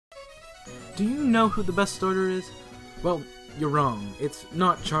Do you know who the best starter is? Well, you're wrong. It's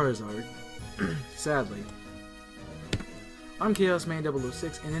not Charizard. Sadly. I'm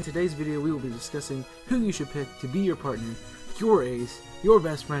ChaosMan006, and in today's video we will be discussing who you should pick to be your partner, your ace, your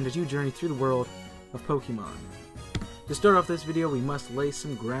best friend as you journey through the world of Pokemon. To start off this video, we must lay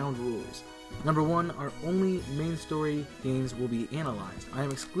some ground rules. Number 1, our only main story games will be analyzed. I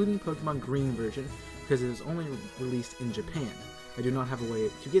am excluding Pokemon Green version because it is only released in Japan. I do not have a way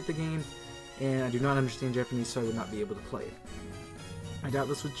to get the game, and I do not understand Japanese, so I would not be able to play it. I doubt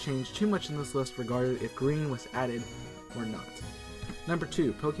this would change too much in this list regarding if Green was added or not. Number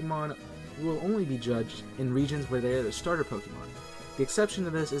 2, Pokemon will only be judged in regions where they are the starter Pokemon. The exception to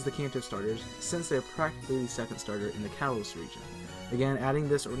this is the Kanto starters, since they are practically the second starter in the Kalos region. Again, adding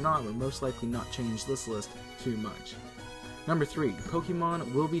this or not will most likely not change this list too much. Number 3,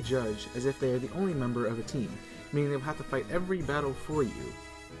 Pokemon will be judged as if they are the only member of a team, meaning they will have to fight every battle for you,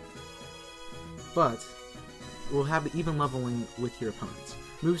 but will have the even leveling with your opponents.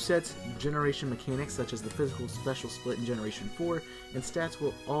 Movesets, generation mechanics such as the physical special split in Generation 4, and stats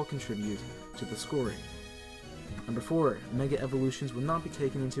will all contribute to the scoring. Number 4, Mega Evolutions will not be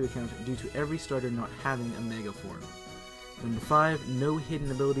taken into account due to every starter not having a Mega form. Number 5, no hidden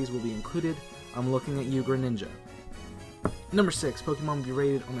abilities will be included. I'm looking at you, Greninja. Number 6, Pokemon will be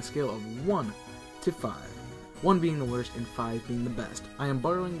rated on a scale of 1 to 5. 1 being the worst and 5 being the best. I am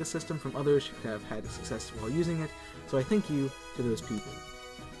borrowing the system from others who have had success while using it, so I thank you to those people.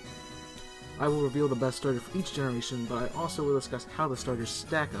 I will reveal the best starter for each generation, but I also will discuss how the starters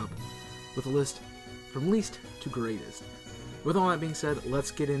stack up with a list from least to greatest. With all that being said,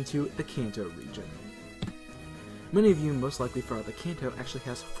 let's get into the Kanto region. Many of you most likely forgot that Kanto actually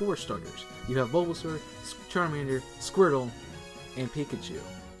has 4 starters. You have Bulbasaur, Charmander, Squirtle, and Pikachu.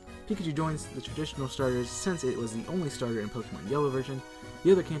 Pikachu joins the traditional starters since it was the only starter in Pokemon Yellow version.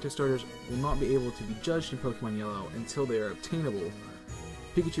 The other Kanto starters will not be able to be judged in Pokemon Yellow until they are obtainable.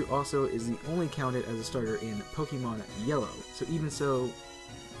 Pikachu also is the only counted as a starter in Pokemon Yellow, so even so,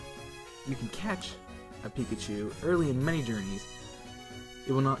 you can catch a Pikachu early in many journeys,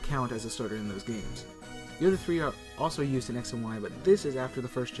 it will not count as a starter in those games. The other 3 are also used in X and Y, but this is after the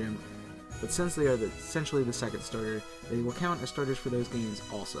first gym, but since they are essentially the second starter, they will count as starters for those games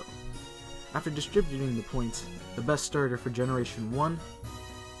also. After distributing the points, the best starter for Generation 1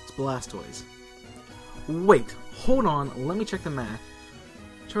 is Blastoise. Wait, hold on, let me check the math.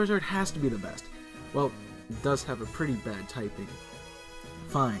 Charizard has to be the best. Well, it does have a pretty bad typing.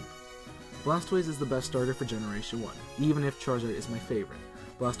 Fine. Blastoise is the best starter for Generation 1, even if Charizard is my favorite.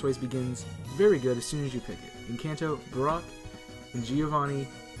 Blastoise begins very good as soon as you pick it. In Kanto, Brock and Giovanni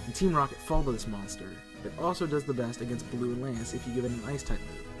and Team Rocket fall to this monster. It also does the best against Blue and Lance if you give it an Ice-type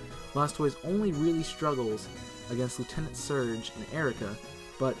move. Blastoise only really struggles against Lieutenant Surge and Erica,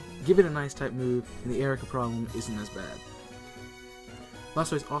 but give it an Ice-type move and the Erica problem isn't as bad.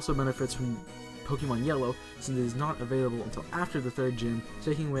 Blastoise also benefits from Pokemon Yellow since it is not available until after the 3rd gym,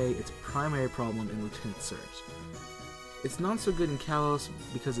 taking away its primary problem in Lieutenant Surge. It's not so good in Kalos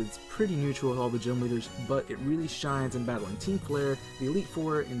because it's pretty neutral with all the gym leaders, but it really shines in battling Team Flare, the Elite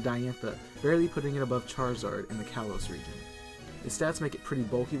Four, and Diantha, barely putting it above Charizard in the Kalos region. Its stats make it pretty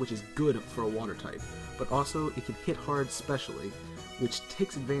bulky, which is good for a water type, but also it can hit hard specially, which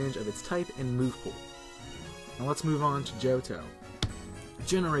takes advantage of its type and move pool. Now let's move on to Johto.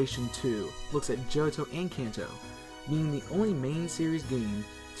 Generation 2 looks at Johto and Kanto, being the only main series game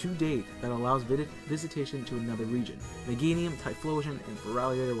to date that allows visitation to another region. Meganium, Typhlosion, and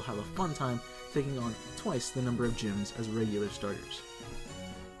Feraligatr will have a fun time taking on twice the number of gyms as regular starters.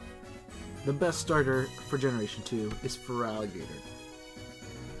 The best starter for Generation 2 is Feraligatr.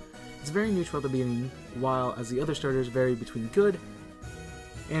 It's very neutral at the beginning, while as the other starters vary between good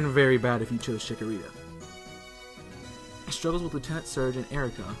and very bad if you chose Chikorita. It struggles with Lieutenant Surge and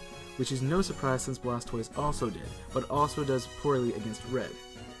Erica, which is no surprise since Blastoise also did, but also does poorly against Red.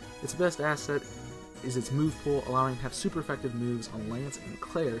 Its best asset is its move pool, allowing it to have super effective moves on Lance and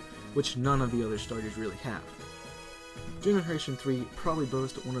Claire, which none of the other starters really have. Generation 3 probably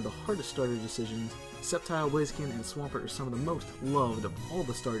boasts one of the hardest starter decisions. Sceptile, Blaziken, and Swampert are some of the most loved of all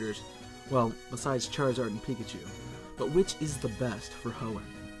the starters, well, besides Charizard and Pikachu. But which is the best for Hoenn?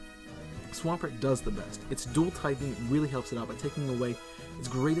 Swampert does the best. Its dual typing really helps it out by taking away its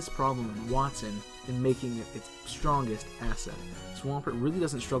greatest problem in Watson and making it its strongest asset. Swampert really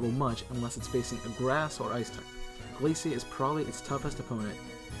doesn't struggle much unless it's facing a grass or ice type. Glacia is probably its toughest opponent.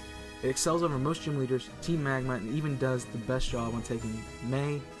 It excels over most gym leaders, Team Magma, and even does the best job on taking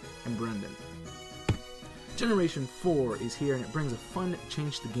May and Brendan. Generation 4 is here and it brings a fun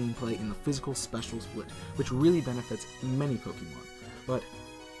change to the gameplay in the physical special split, which really benefits many Pokemon. But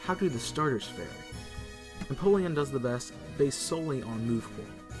how do the starters fare? Napoleon does the best, based solely on move pool.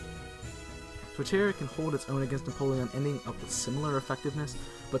 Torterra can hold its own against Napoleon, ending up with similar effectiveness,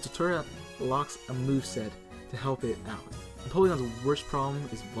 but Torterra locks a moveset to help it out. Napoleon's worst problem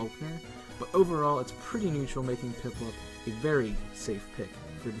is Volkner, but overall it's pretty neutral, making Piplup a very safe pick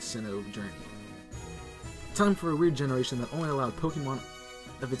for the Sinnoh journey. Time for a weird generation that only allowed Pokemon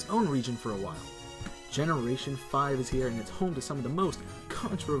of its own region for a while. Generation 5 is here, and it's home to some of the most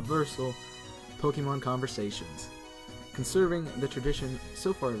controversial Pokemon conversations. Conserving the tradition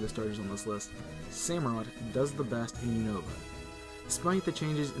so far of the starters on this list, Samurott does the best in Unova. Despite the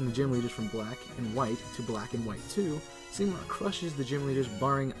changes in the gym leaders from Black and White to Black and White 2, Samurott crushes the gym leaders,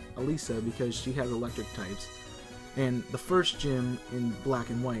 barring Elisa because she has electric types, and the first gym in Black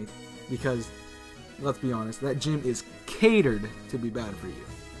and White because, let's be honest, that gym is catered to be bad for you.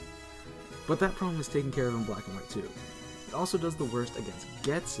 But that problem is taken care of in Black and White 2. It also does the worst against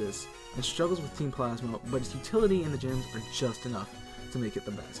Ghetsis and struggles with Team Plasma, but its utility in the gyms are just enough to make it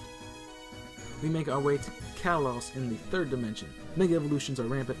the best. We make our way to Kalos in the 3rd dimension. Mega evolutions are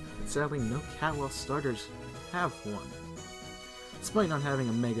rampant, but sadly no Kalos starters have one. Despite not having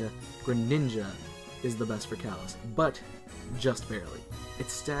a Mega, Greninja is the best for Kalos, but just barely.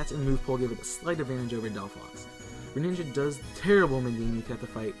 Its stats and move pool give it a slight advantage over Delphox. Greninja does terrible mid-game. You have to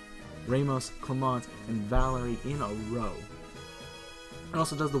fight Ramos, Clement, and Valerie in a row. It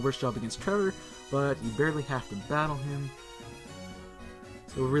also does the worst job against Trevor, but you barely have to battle him,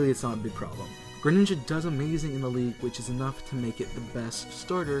 so really it's not a big problem. Greninja does amazing in the league, which is enough to make it the best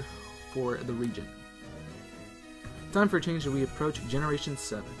starter for the region. Time for a change as we approach Generation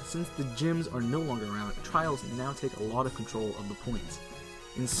 7. Since the gyms are no longer around, trials now take a lot of control of the points.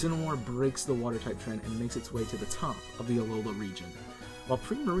 Incineroar breaks the water-type trend and makes its way to the top of the Alola region. While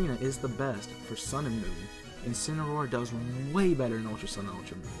Primarina is the best for Sun and Moon, Incineroar does way better in Ultra Sun and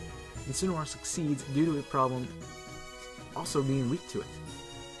Ultra Moon. Incineroar succeeds due to its problem also being weak to it.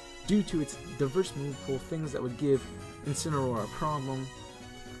 Due to its diverse move pool, things that would give Incineroar a problem,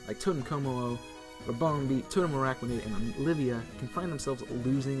 like Totem Komolo, Rabombi, Totem Araquanid, and Olivia, can find themselves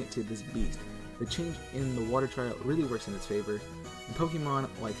losing to this beast. The change in the water trial really works in its favor, and Pokemon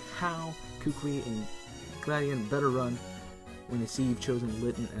like Hau, Kukui, and Gladion better run when they see you've chosen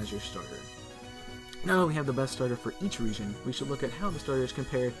Litten as your starter. Now that we have the best starter for each region, we should look at how the starters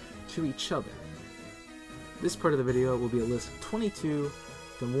compare to each other. This part of the video will be a list of 22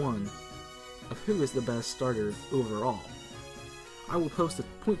 to 1 of who is the best starter overall. I will post the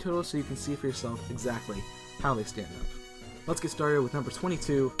point total so you can see for yourself exactly how they stand up. Let's get started with number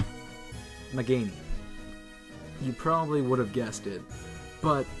 22, Meganium. You probably would have guessed it,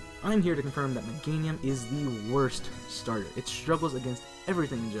 but I'm here to confirm that Meganium is the worst starter. It struggles against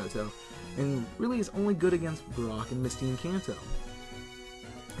everything in Johto, and really is only good against Brock and Misty and Kanto.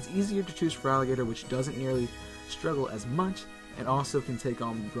 It's easier to choose for Alligator, which doesn't nearly struggle as much, and also can take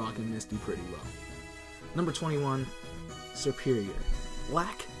on Brock and Misty pretty well. Number 21, Superior.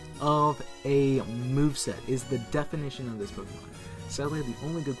 Lack of a moveset is the definition of this Pokemon. Sadly, the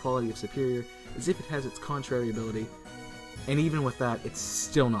only good quality of Superior is if it has its contrary ability, and even with that, it's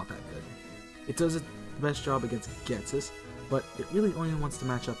still not that good. It does its best job against Ghetsis, but it really only wants to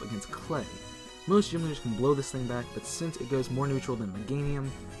match up against Clay. Most gym leaders can blow this thing back, but since it goes more neutral than Meganium,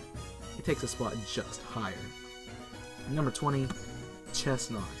 it takes a spot just higher. Number 20,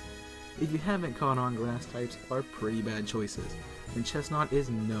 Chestnut. If you haven't caught on, grass types are pretty bad choices, and Chestnut is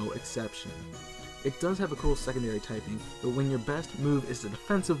no exception. It does have a cool secondary typing, but when your best move is the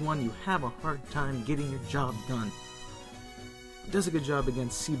defensive one, you have a hard time getting your job done. It does a good job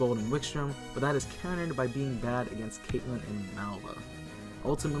against Seabold and Wickstrom, but that is countered by being bad against Caitlyn and Malva.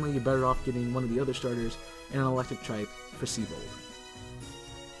 Ultimately, you're better off getting one of the other starters and an electric type for Seabold.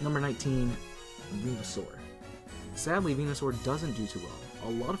 Number 19, Venusaur. Sadly, Venusaur doesn't do too well.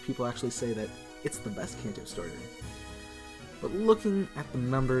 A lot of people actually say that it's the best Kanto starter. But looking at the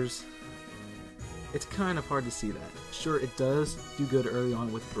numbers, it's kind of hard to see that. Sure, it does do good early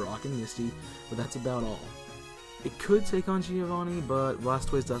on with Brock and Misty, but that's about all. It could take on Giovanni, but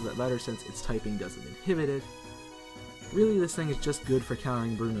Blastoise does that better since its typing doesn't inhibit it. Really, this thing is just good for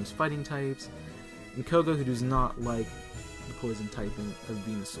countering Bruno's fighting types, and Koga, who does not like the poison typing of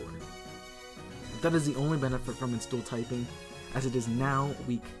Venusaur. That is the only benefit from its dual typing, as it is now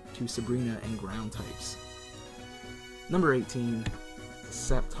weak to Sabrina and ground types. Number 18,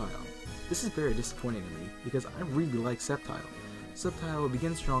 Sceptile. This is very disappointing to me, because I really like Sceptile. Sceptile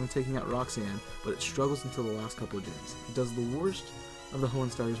begins strong, taking out Roxanne, but it struggles until the last couple of gyms. It does the worst of the Hoenn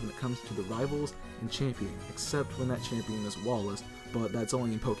starters when it comes to the rivals and champion, except when that champion is Wallace, but that's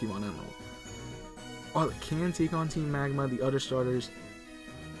only in Pokemon Emerald. While it can take on Team Magma, the other starters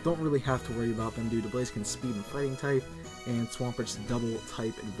don't really have to worry about them due to Blaziken's speed and fighting type, and Swampert's double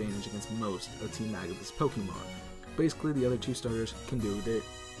type advantage against most of Team Magma's Pokemon. Basically, the other two starters can do their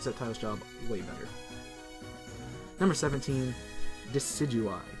Sceptile's job way better. Number 17,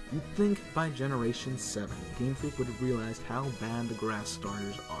 Decidueye. You'd think by Generation 7, Game Freak would have realized how bad the grass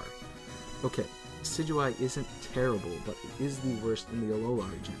starters are. Okay, Decidueye isn't terrible, but it is the worst in the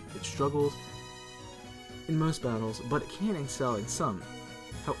Alola region. It struggles in most battles, but it can excel in some.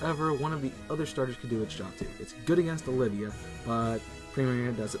 However, one of the other starters can do its job too. It's good against Olivia, but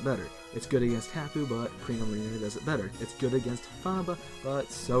Primarina does it better. It's good against Tapu, but Primarina does it better. It's good against Faba, but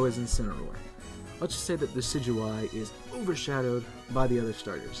so is Incineroar. Let's just say that Decidueye is overshadowed by the other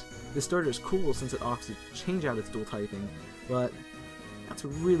starters. This starter is cool since it opts to change out its dual typing, but that's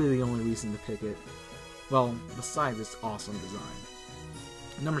really the only reason to pick it. Well, besides its awesome design.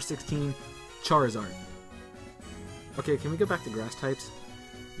 Number 16, Charizard. Okay, can we go back to grass types?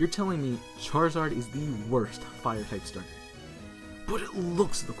 You're telling me Charizard is the worst fire type starter. But it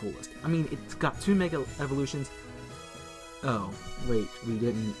looks the coolest. I mean, it's got 2 Mega Evolutions. Oh, wait, we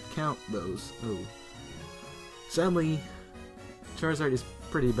didn't count those. Oh. Sadly, Charizard is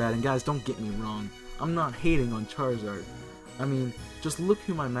pretty bad, and guys, don't get me wrong. I'm not hating on Charizard. I mean, just look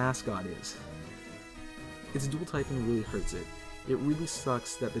who my mascot is. Its dual typing really hurts it. It really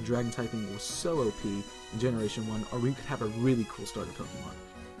sucks that the Dragon typing was so OP in Generation 1, or we could have a really cool starter Pokemon.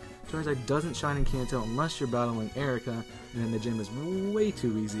 Charizard doesn't shine in Kanto unless you're battling Erica, and then the gym is way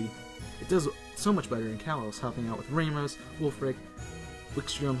too easy. It does so much better in Kalos, helping out with Ramos, Wolfric,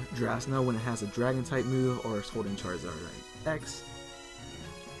 Wickstrom, Drasno when it has a Dragon type move or is holding Charizard right X.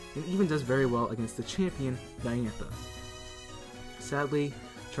 It even does very well against the champion, Diantha. Sadly,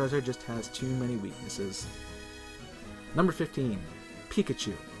 Charizard just has too many weaknesses. Number 15,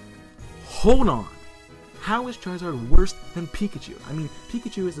 Pikachu. Hold on! How is Charizard worse than Pikachu? I mean,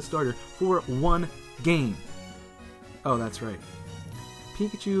 Pikachu is the starter for 1 game. Oh, that's right.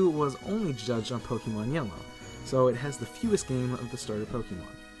 Pikachu was only judged on Pokemon Yellow, so it has the fewest game of the starter Pokemon.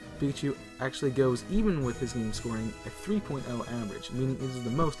 Pikachu actually goes even with his game scoring a 3.0 average, meaning it is the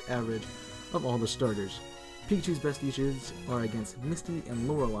most average of all the starters. Pikachu's best uses are against Misty and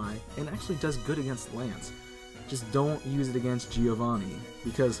Lorelei, and actually does good against Lance. Just don't use it against Giovanni,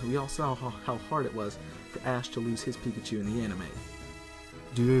 because we all saw how hard it was for Ash to lose his Pikachu in the anime.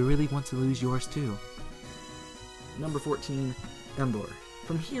 Do you really want to lose yours too? Number 14, Ember.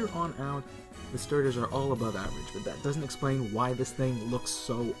 From here on out, the starters are all above average, but that doesn't explain why this thing looks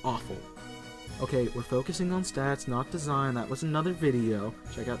so awful. Okay, we're focusing on stats, not design. That was another video.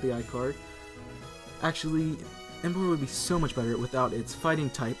 Check out the iCard. Actually, Ember would be so much better without its fighting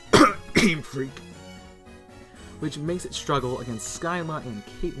type, Game Freak, which makes it struggle against Skyla and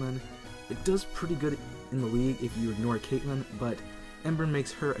Caitlyn. It does pretty good in the league if you ignore Caitlyn, but Ember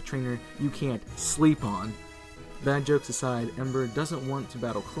makes her a trainer you can't sleep on. Bad jokes aside, Ember doesn't want to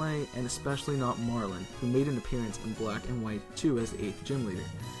battle Clay, and especially not Marlin, who made an appearance in Black and White 2 as the 8th gym leader.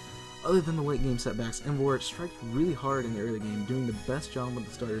 Other than the late game setbacks, Ember strikes really hard in the early game, doing the best job with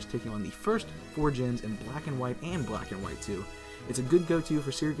the starters, taking on the first 4 gyms in Black and White and Black and White 2. It's a good go-to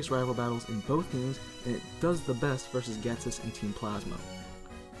for serious rival battles in both games, and it does the best versus Ghetsis and Team Plasma.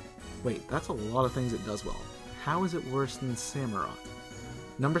 Wait, that's a lot of things it does well. How is it worse than Samurott?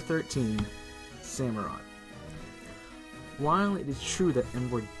 Number 13, Samurott. While it is true that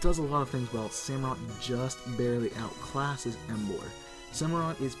Ember does a lot of things well, Samurott just barely outclasses Ember.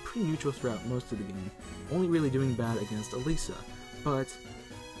 Samurott is pretty neutral throughout most of the game, only really doing bad against Elisa, but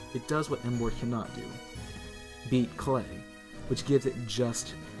it does what Ember cannot do. Beat Clay, which gives it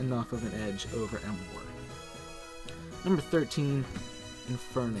just enough of an edge over Ember. Number 13,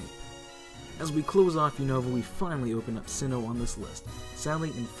 Infernape. As we close off Unova, we finally open up Sinnoh on this list. Sadly,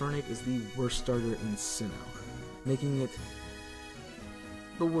 Infernape is the worst starter in Sinnoh, making it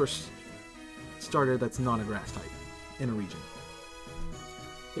the worst starter that's not a grass type in a region.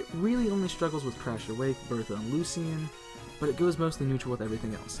 It really only struggles with Crasher Wake, Bertha, and Lucian, but it goes mostly neutral with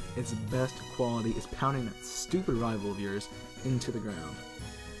everything else. Its best quality is pounding that stupid rival of yours into the ground.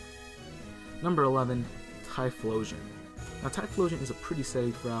 Number 11, Typhlosion. Now Typhlosion is a pretty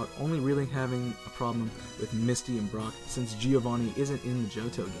safe route, only really having a problem with Misty and Brock since Giovanni isn't in the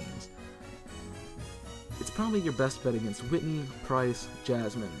Johto games. It's probably your best bet against Whitney, Price,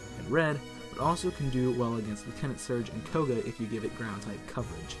 Jasmine, and Red, but also can do well against Lieutenant Surge and Koga if you give it ground-type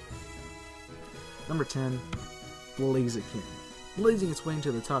coverage. Number 10, Blaziken. Blazing its way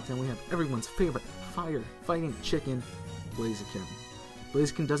into the top 10, we have everyone's favorite fire-fighting chicken, Blaziken.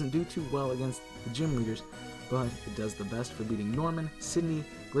 Blaziken doesn't do too well against the gym leaders, but it does the best for beating Norman, Sydney,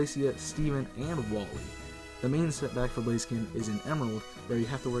 Glacia, Steven, and Wally. The main setback for Blaziken is in Emerald, where you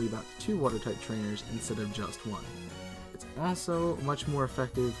have to worry about 2 water-type trainers instead of just 1. It's also much more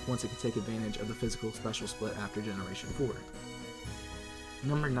effective once it can take advantage of the physical special split after Generation 4.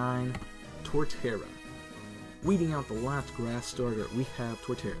 Number 9, Torterra. Weeding out the last grass starter, we have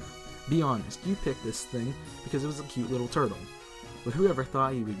Torterra. Be honest, you picked this thing because it was a cute little turtle, but whoever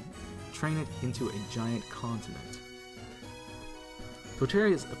thought you would train it into a giant continent?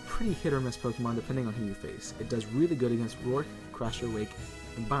 Torterra is a pretty hit or miss Pokemon depending on who you face. It does really good against Rourke, Crasher, Wake,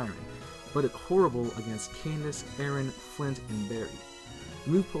 and Byron, but it's horrible against Candace, Aaron, Flint, and Barry.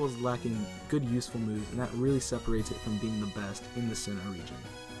 The move pool is lacking good useful moves, and that really separates it from being the best in the Sinnoh region.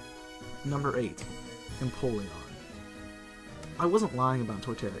 Number 8, Empoleon. I wasn't lying about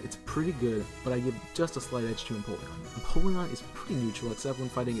Torterra, it's pretty good, but I give just a slight edge to Empoleon. Empoleon is pretty neutral except when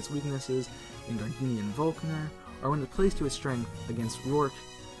fighting its weaknesses in Gardenia and Volkner, or when it plays to its strength against Rourke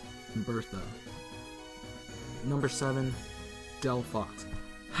and Bertha. Number 7, Delphox.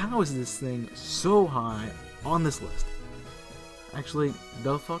 How is this thing so high on this list? Actually,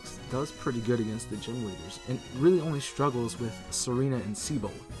 Delphox does pretty good against the gym leaders, and really only struggles with Serena and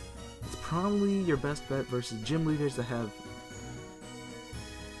Seabold. It's probably your best bet versus gym leaders that have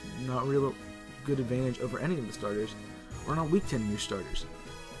not real good advantage over any of the starters, or not weak to any of your starters.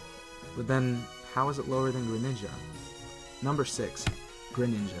 But then, how is it lower than Greninja? Number 6,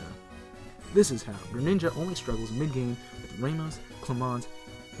 Greninja. This is how. Greninja only struggles mid-game with Ramos, Clement,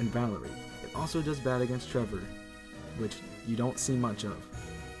 and Valerie. It also does bad against Trevor, which you don't see much of.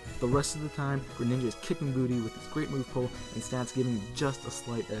 The rest of the time, Greninja is kicking booty with its great move pull and stats giving just a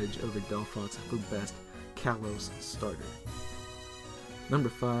slight edge over Delphox for best Kalos starter. Number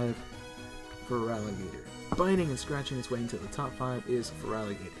 5, Feraligatr. Biting and scratching its way into the top 5 is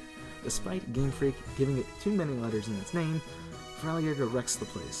Feraligatr. Despite Game Freak giving it too many letters in its name, Feraligatr wrecks the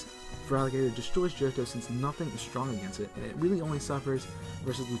place. Feraligatr destroys Johto since nothing is strong against it, and it really only suffers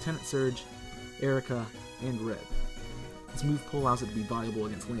versus Lieutenant Surge, Erica, and Red. Its move pull allows it to be viable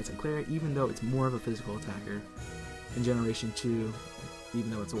against Lance and Claire, even though it's more of a physical attacker in Generation 2,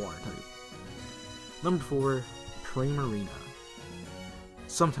 even though it's a water type. Number 4, Primarina.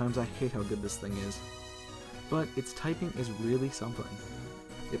 Sometimes I hate how good this thing is, but its typing is really something.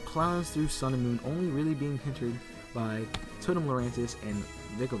 It plows through Sun and Moon, only really being hindered by Totem Lurantis and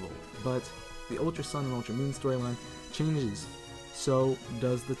Vikavolt, but the Ultra Sun and Ultra Moon storyline changes, so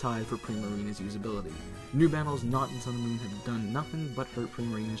does the tide for Primarina's usability. New battles not in Sun and Moon have done nothing but hurt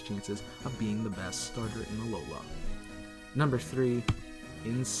Primarina's chances of being the best starter in the Alola. Number 3,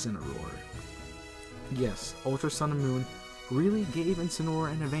 Incineroar. Yes, Ultra Sun and Moon really gave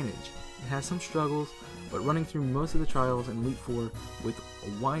Incineroar an advantage. It has some struggles, but running through most of the trials in Elite Four with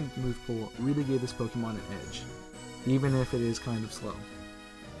a wide move pool really gave this Pokemon an edge, even if it is kind of slow.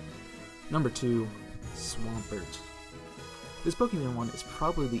 Number 2, Swampert. This Pokemon is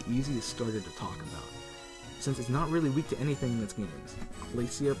probably the easiest starter to talk about, since it's not really weak to anything in its games.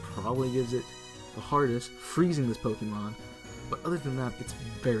 Glacia probably gives it the hardest, freezing this Pokemon, but other than that, it's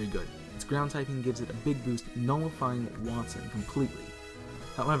very good. Its ground typing gives it a big boost, nullifying Watson completely.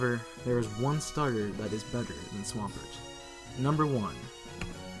 However, there is one starter that is better than Swampert. Number 1,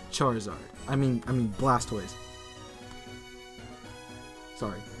 Charizard. I mean Blastoise.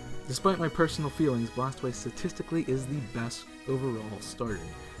 Sorry. Despite my personal feelings, Blastoise statistically is the best overall starter.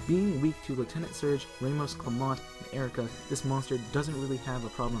 Being weak to Lieutenant Surge, Ramos, Clement, and Erica, this monster doesn't really have a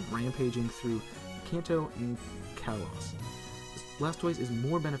problem rampaging through Kanto and Kalos. Blastoise is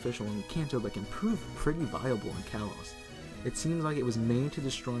more beneficial in Kanto but can prove pretty viable in Kalos. It seems like it was made to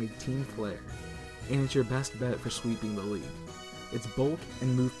destroy Team Flare, and it's your best bet for sweeping the league. Its bulk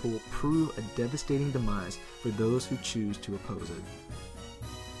and move pool prove a devastating demise for those who choose to oppose it.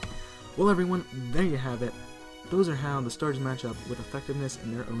 Well everyone, there you have it. Those are how the starters match up with effectiveness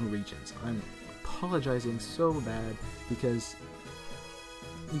in their own regions. I'm apologizing so bad because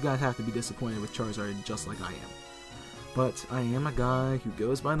you guys have to be disappointed with Charizard just like I am. But I am a guy who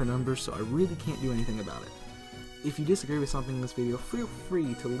goes by the numbers, so I really can't do anything about it. If you disagree with something in this video, feel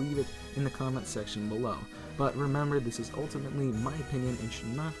free to leave it in the comments section below. But remember, this is ultimately my opinion and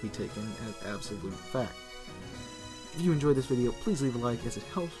should not be taken as absolute fact. If you enjoyed this video, please leave a like as it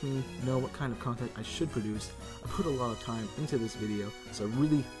helps me know what kind of content I should produce. I put a lot of time into this video, so I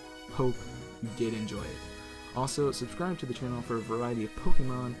really hope you did enjoy it. Also, subscribe to the channel for a variety of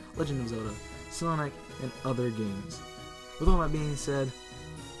Pokemon, Legend of Zelda, Sonic, and other games. With all that being said,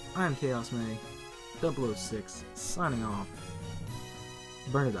 I'm Chaos May, 006, signing off.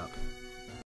 Burn it up.